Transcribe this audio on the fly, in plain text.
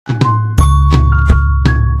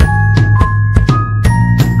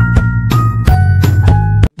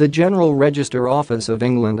The General Register Office of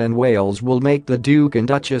England and Wales will make the Duke and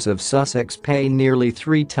Duchess of Sussex pay nearly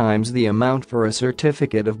 3 times the amount for a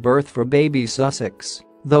certificate of birth for Baby Sussex,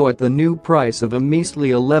 though at the new price of a measly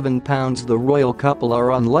 £11 the royal couple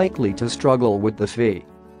are unlikely to struggle with the fee.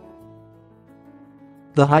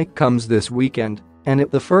 The hike comes this weekend, and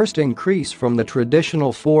it's the first increase from the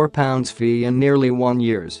traditional £4 fee in nearly 1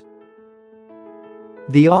 year.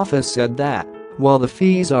 The office said that, while the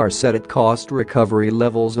fees are set at cost recovery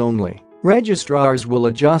levels only, registrars will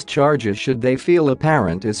adjust charges should they feel a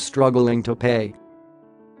parent is struggling to pay.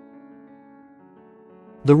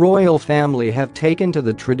 The royal family have taken to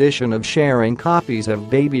the tradition of sharing copies of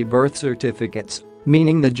baby birth certificates,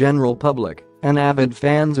 meaning the general public and avid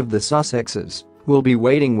fans of the Sussexes will be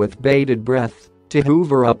waiting with bated breath to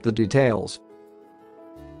hoover up the details.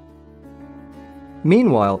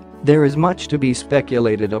 Meanwhile, there is much to be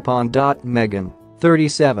speculated upon. Meghan,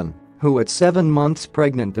 37, who at 7 months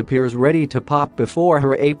pregnant appears ready to pop before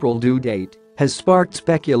her April due date, has sparked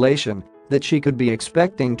speculation that she could be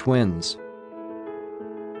expecting twins.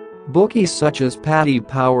 Bookies such as Paddy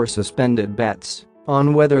Power suspended bets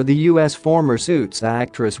on whether the US former Suits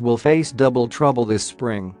actress will face double trouble this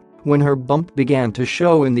spring when her bump began to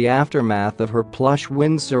show in the aftermath of her plush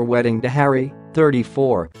Windsor wedding to Harry,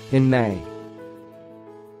 34, in May.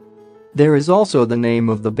 There is also the name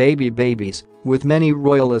of the babies, with many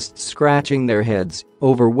royalists scratching their heads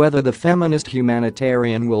over whether the feminist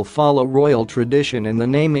humanitarian will follow royal tradition in the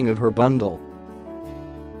naming of her bundle.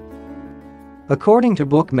 According to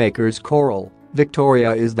bookmakers Coral,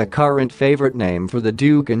 Victoria is the current favourite name for the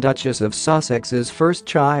Duke and Duchess of Sussex's first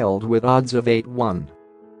child with odds of 8-1.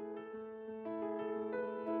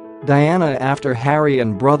 Diana after Harry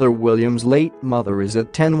and brother William's late mother is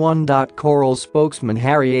at 10-1. Coral spokesman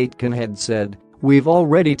Harry Aitkenhead said, "We've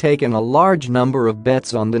already taken a large number of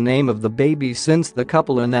bets on the name of the baby since the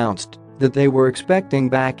couple announced that they were expecting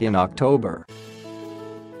back in October.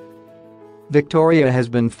 Victoria has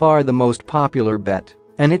been far the most popular bet,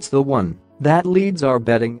 and it's the one that leads our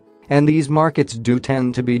betting, and these markets do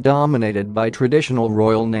tend to be dominated by traditional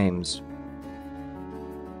royal names."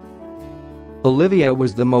 Olivia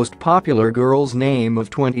was the most popular girl's name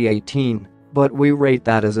of 2018, but we rate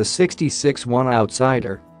that as a 66-1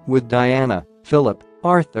 outsider, with Diana, Phillip,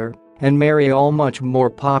 Arthur, and Mary all much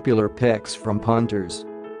more popular picks from punters.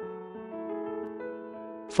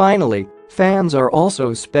 Finally, fans are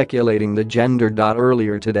also speculating the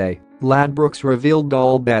gender.Earlier today. Ladbrokes revealed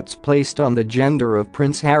all bets placed on the gender of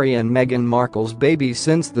Prince Harry and Meghan Markle's baby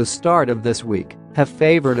since the start of this week have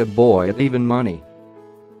favoured a boy at even money.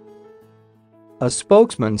 A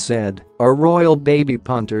spokesman said, "Our royal baby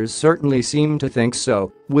punters certainly seem to think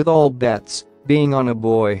so, with all bets being on a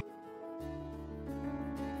boy."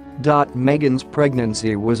 Meghan's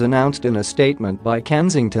pregnancy was announced in a statement by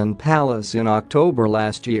Kensington Palace in October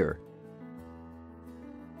last year,